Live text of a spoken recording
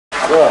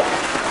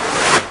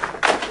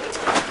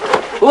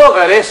Look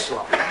at this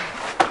lot.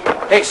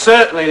 It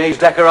certainly needs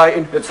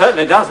decorating. It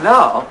certainly does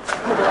now.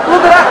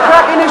 Look at that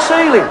crack in the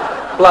ceiling.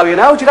 Blow your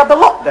nose, you'd have the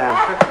lockdown.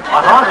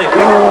 I hardly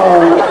think...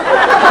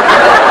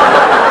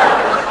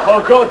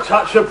 Oh, God,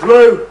 touch of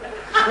blue.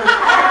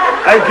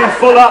 Aching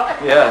full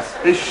up. Yes.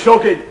 It's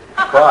shocking.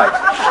 Quite.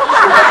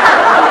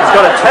 He's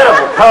got a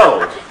terrible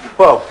cold.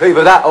 Well,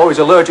 either that or he's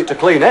allergic to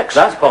Kleenex.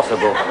 That's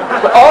possible.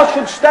 But I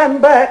should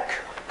stand back.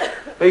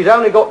 He's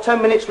only got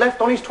 10 minutes left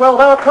on his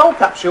 12-hour cold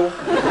capsule.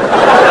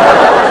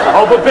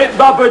 I'm a bit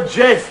rubber,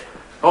 Jeff.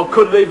 I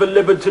couldn't even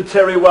live to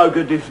Terry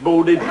Wogan this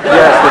morning. Yes, it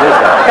is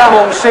that. Come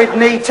on,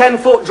 Sydney.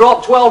 10-foot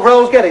drop, 12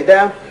 rolls, get it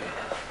down.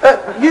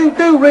 You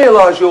do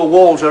realise your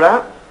walls are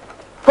out?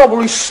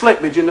 Probably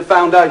slippage in the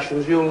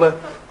foundations. You'll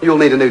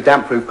need a new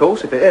damp-proof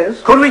course if it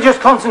is. Couldn't we just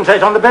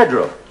concentrate on the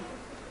bedroom?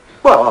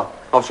 Well,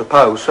 I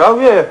suppose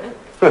so, yeah.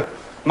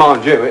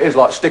 Mind you, it is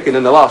like sticking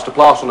in the last of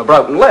plaster on a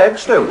broken leg,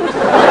 still.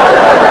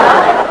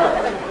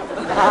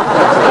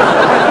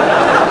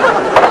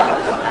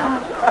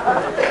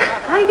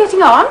 How are you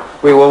getting on?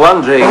 We were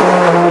wondering if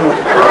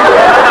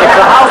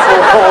the house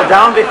will fall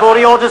down before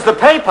he orders the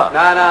paper. No,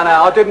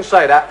 I didn't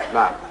say that.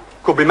 No.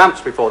 Could be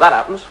months before that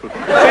happens. See,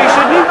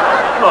 Sydney?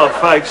 Oh,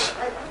 thanks.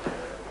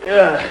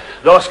 Yeah,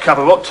 nice cup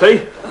of hot tea.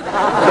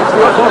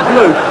 What's on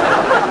blue?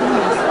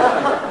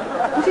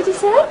 What did he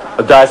say?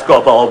 A nice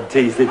cup of hot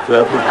tea,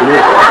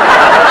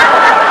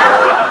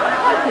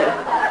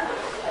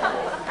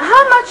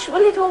 How much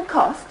will it all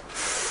cost?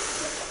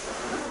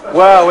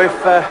 Well, if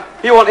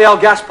you want the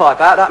old gas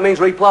pipe out, that means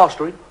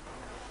replastering.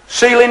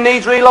 Ceiling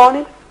needs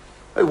relining.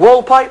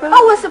 Wallpaper.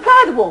 Oh, we'll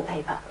supply the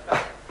wallpaper.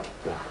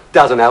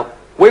 Doesn't help.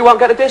 We won't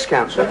get a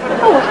discount, sir.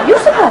 Oh, well, you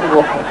supply the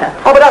wallpaper.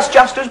 Oh, but that's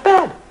just as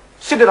bad.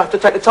 Sid'd have to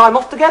take the time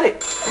off to get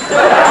it.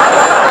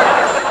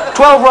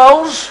 12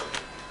 rolls.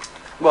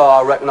 Well,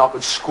 I reckon I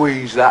could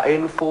squeeze that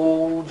in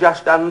for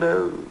just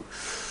under...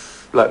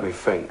 Let me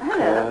think.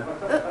 Hello.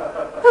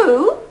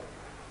 Who?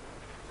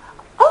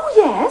 Oh,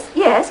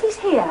 yes, he's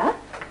here.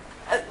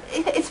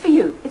 It's for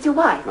you. It's your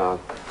wife. No,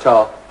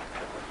 Tar.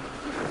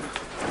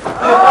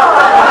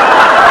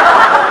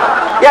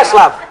 Yes,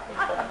 love.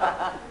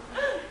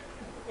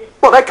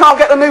 What, they can't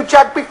get the new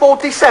Jag before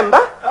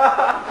December?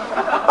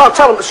 I'll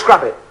tell them to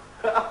scrap it.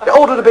 They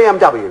ordered a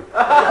BMW.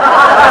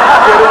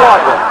 Yeah, the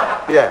white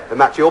one. Yeah, and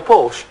that's your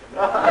Porsche. I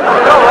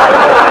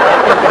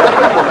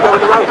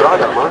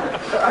don't mind.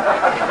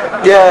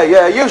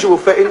 Yeah, usual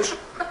fittings.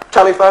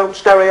 Telephone,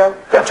 stereo,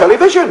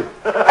 television.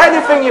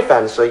 Anything you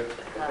fancy.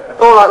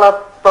 All right,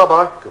 love.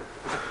 Bye-bye.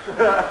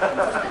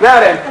 Now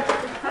then,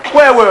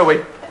 where were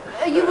we?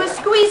 You were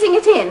squeezing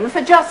it in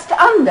for just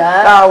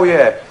under... Oh,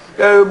 yeah.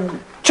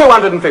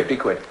 250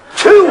 quid.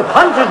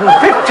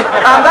 250?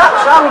 And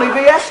that's only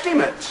the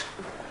estimate.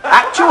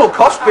 Actual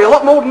cost be a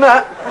lot more than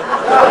that.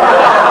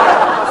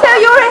 So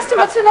your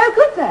estimates are no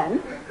good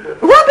then?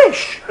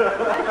 Rubbish!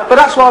 But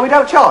that's why we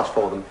don't charge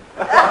for them.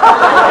 But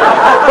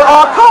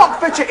I can't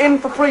fit it in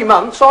for 3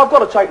 months, so I've got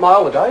to take my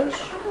holidays.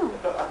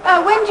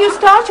 When do you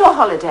start your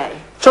holiday?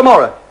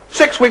 Tomorrow.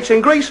 6 weeks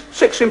in Greece,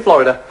 6 in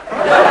Florida.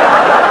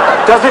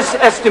 Does this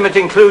estimate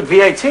include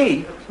VAT?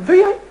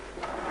 VAT?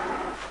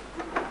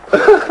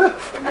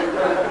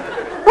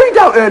 We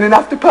don't earn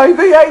enough to pay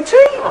VAT.